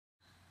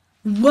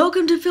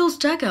Welcome to Phil's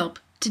Tech Help.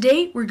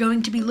 Today we're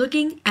going to be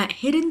looking at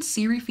hidden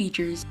Siri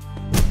features.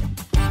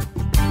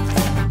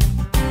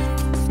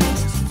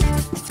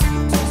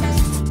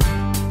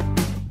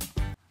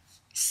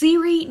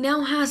 Siri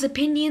now has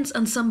opinions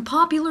on some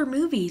popular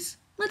movies.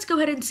 Let's go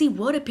ahead and see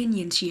what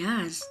opinions she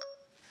has.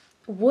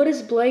 What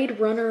is Blade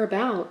Runner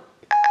about?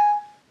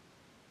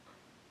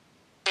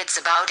 It's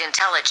about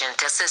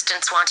intelligent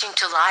assistants wanting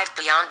to live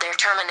beyond their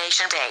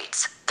termination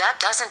dates. That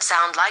doesn't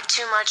sound like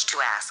too much to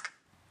ask.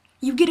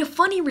 You get a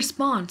funny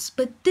response,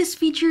 but this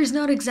feature is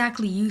not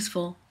exactly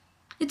useful.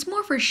 It's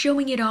more for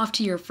showing it off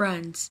to your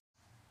friends.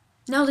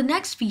 Now the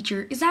next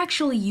feature is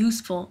actually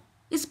useful,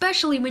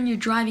 especially when you're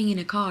driving in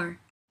a car.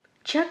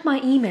 Check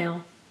my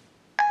email.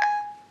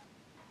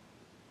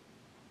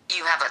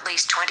 You have at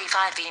least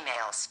 25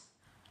 emails.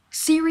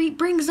 Siri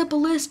brings up a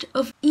list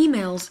of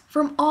emails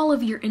from all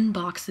of your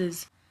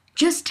inboxes.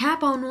 Just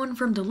tap on one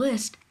from the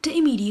list to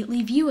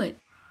immediately view it.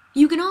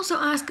 You can also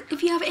ask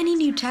if you have any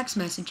new text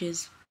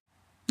messages.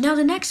 Now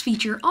the next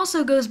feature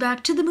also goes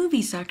back to the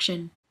movie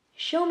section.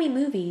 Show me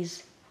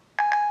movies.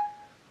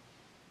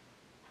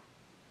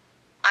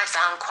 I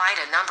found quite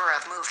a number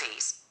of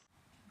movies.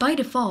 By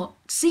default,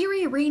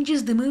 Siri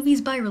arranges the movies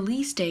by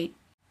release date,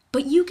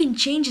 but you can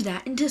change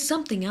that into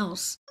something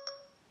else.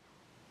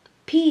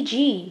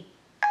 PG.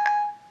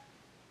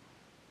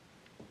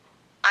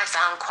 I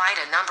found quite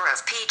a number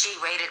of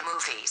PG-rated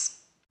movies.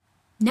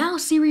 Now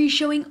Siri is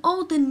showing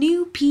all the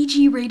new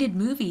PG-rated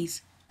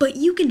movies, but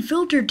you can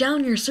filter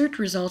down your search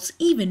results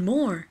even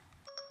more.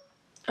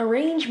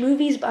 Arrange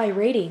movies by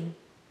rating.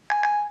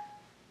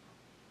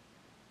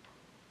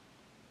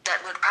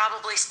 That would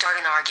probably start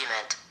an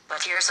argument,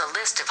 but here's a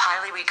list of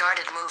highly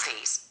regarded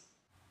movies.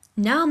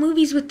 Now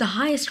movies with the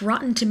highest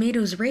Rotten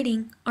Tomatoes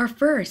rating are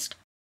first.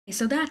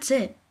 So that's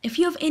it. If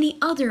you have any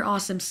other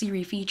awesome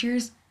Siri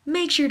features,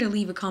 make sure to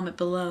leave a comment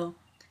below.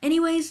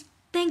 Anyways,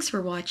 thanks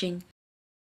for watching.